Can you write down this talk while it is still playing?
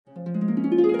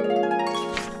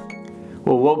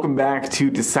Well, welcome back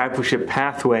to Discipleship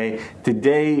Pathway.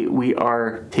 Today we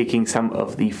are taking some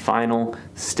of the final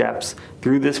steps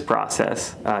through this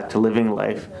process to living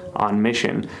life on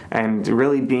mission and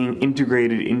really being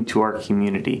integrated into our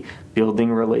community,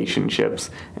 building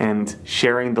relationships, and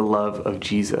sharing the love of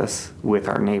Jesus with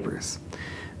our neighbors.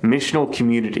 Missional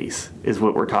communities is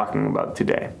what we're talking about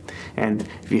today. And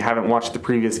if you haven't watched the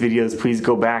previous videos, please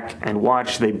go back and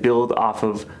watch. They build off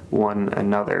of one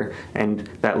another, and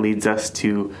that leads us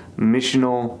to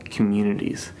missional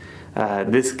communities.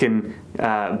 This can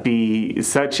be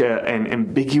such an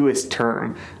ambiguous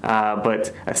term,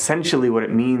 but essentially what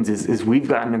it means is we've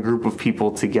gotten a group of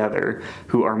people together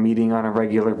who are meeting on a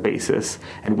regular basis,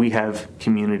 and we have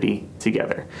community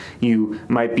together. You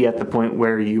might be at the point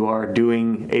where you are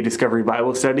doing a Discovery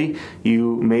Bible study.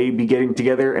 You may be getting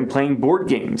together and playing board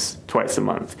games twice a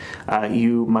month.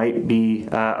 You might be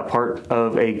a part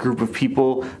of a group of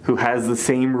people who has the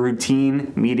same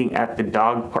routine, meeting at the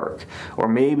dog park, or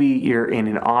maybe you're in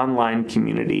an online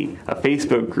community, a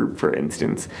Facebook group, for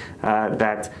instance,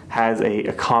 that has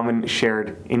a common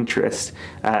shared interest,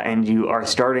 and you are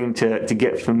starting to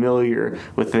get familiar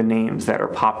with the names that are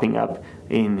popping up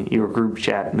in your group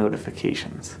chat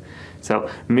notifications. So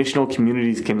missional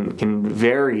communities can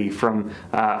vary from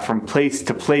place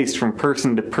to place, from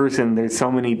person to person. There's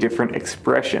so many different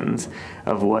expressions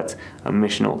of what a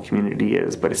missional community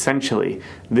is. But essentially,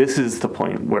 this is the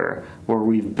point where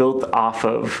we've built off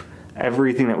of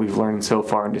everything that we've learned so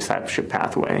far in Discipleship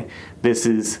Pathway. This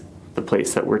is the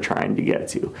place that we're trying to get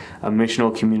to. A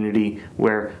missional community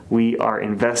where we are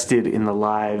invested in the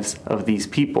lives of these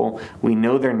people. We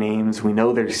know their names, we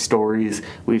know their stories,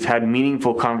 we've had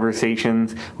meaningful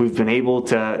conversations, we've been able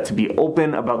to be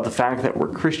open about the fact that we're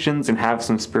Christians and have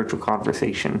some spiritual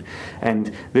conversation.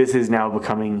 And this is now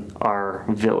becoming our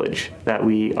village that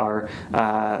we are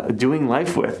doing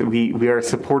life with. We are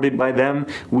supported by them,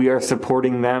 we are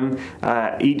supporting them.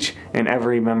 Each and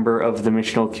every member of the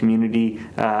missional community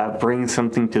brings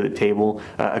something to the table,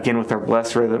 again with our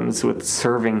blessed rhythms, with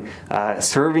serving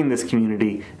this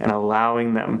community and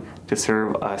allowing them to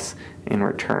serve us in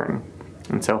return.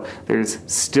 And so there's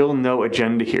still no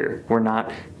agenda here. We're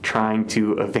not trying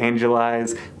to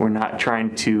evangelize, we're not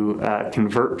trying to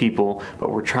convert people,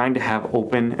 but we're trying to have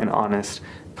open and honest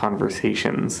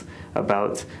conversations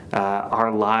about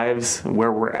our lives,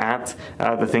 where we're at,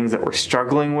 the things that we're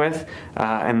struggling with,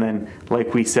 and then,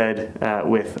 like we said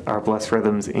with our blessed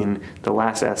rhythms in the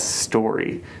last S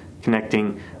story,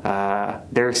 connecting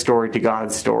their story to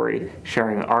God's story,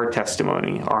 sharing our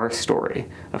testimony, our story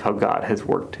of how God has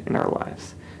worked in our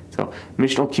lives. So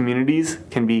missional communities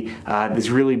can be this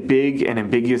really big and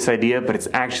ambiguous idea, but it's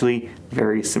actually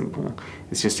very simple.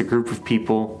 It's just a group of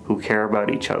people who care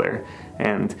about each other.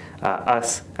 And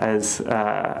us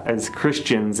as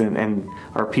Christians and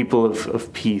our people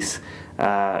of peace,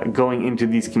 going into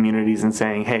these communities and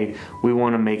saying, hey, we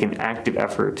want to make an active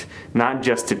effort, not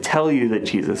just to tell you that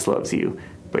Jesus loves you,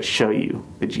 but show you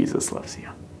that Jesus loves you.